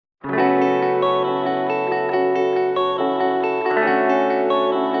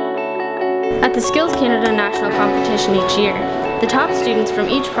At the Skills Canada National Competition each year, the top students from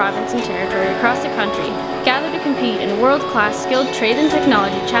each province and territory across the country gather to compete in world-class skilled trade and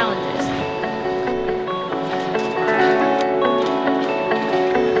technology challenges.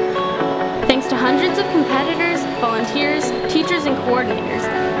 Thanks to hundreds of competitors, volunteers, teachers, and coordinators,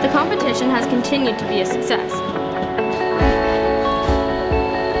 the competition has continued to be a success.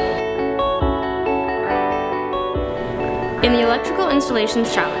 In the Electrical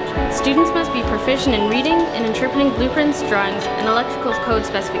Installations Challenge, students must be proficient in reading and interpreting blueprints, drawings, and electrical code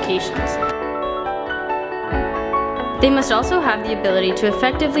specifications. They must also have the ability to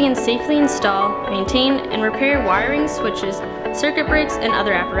effectively and safely install, maintain, and repair wiring, switches, circuit breakers, and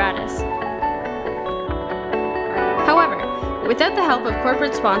other apparatus. However, without the help of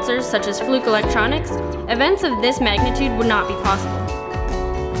corporate sponsors such as Fluke Electronics, events of this magnitude would not be possible.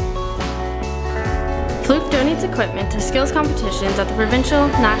 Fluke donates equipment to skills competitions at the provincial,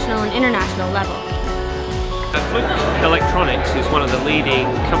 national, and international level. Fluke Electronics is one of the leading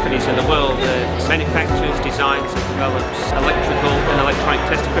companies in the world that manufactures, designs, and develops electrical and electronic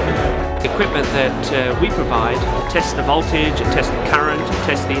test equipment. Equipment that we provide tests the voltage, it tests the current, it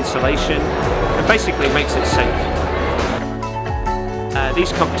tests the installation, and basically makes it safe.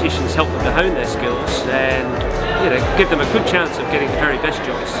 These competitions help them to hone their skills and give them a good chance of getting the very best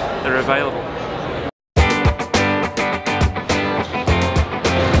jobs that are available.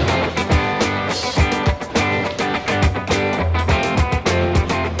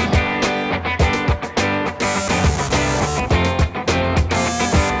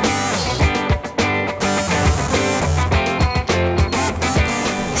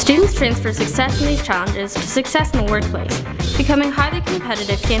 Students transfer success in these challenges to success in the workplace, becoming highly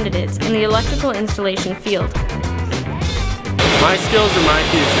competitive candidates in the electrical installation field. My skills are my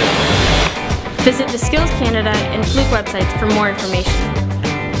future. Visit the Skills Canada and Fluke websites for more information.